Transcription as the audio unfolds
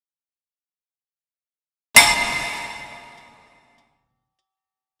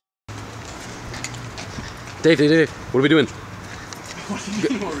Dave, what are we doing? What do you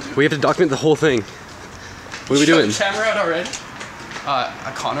mean what we're doing? We have to document the whole thing. What are we doing? The camera out already?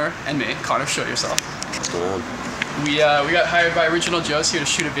 Connor and me. Connor, show yourself. What's going on? We got hired by Original Joe's here to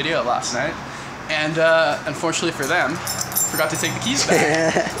shoot a video last night, and unfortunately for them, forgot to take the keys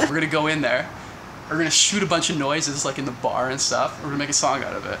back. We're gonna go in there. We're gonna shoot a bunch of noises like in the bar and stuff. We're gonna make a song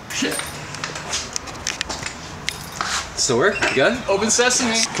out of it. Shit. Still work? You good? Open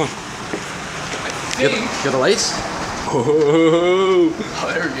sesame. Come on. You You got the lights? Oh,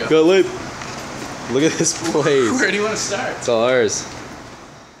 there we go. got lit. Look at this place. Where do you want to start? It's all ours.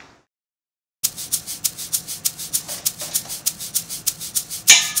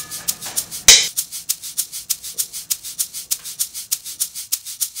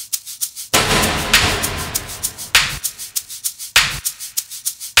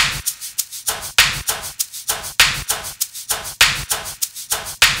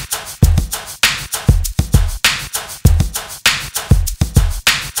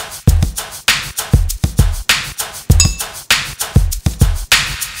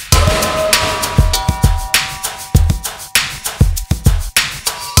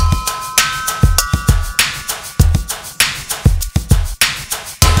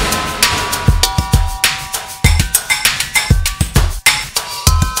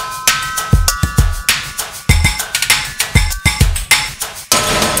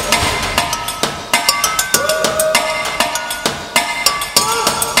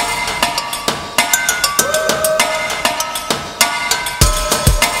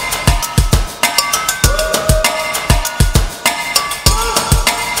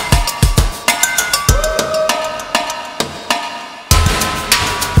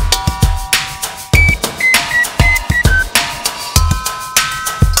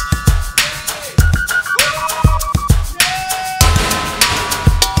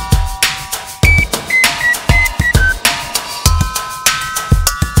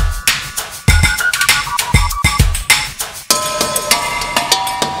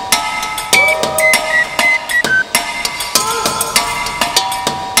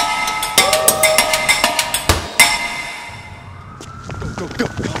 Go.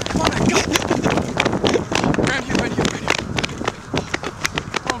 Come on, go. Right here.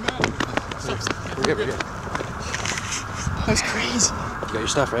 Oh, man. We're good. That was crazy. You got your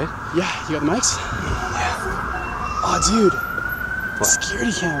stuff, right? Yeah, you got the mics? Yeah. Oh, dude. What?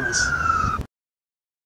 Security cameras.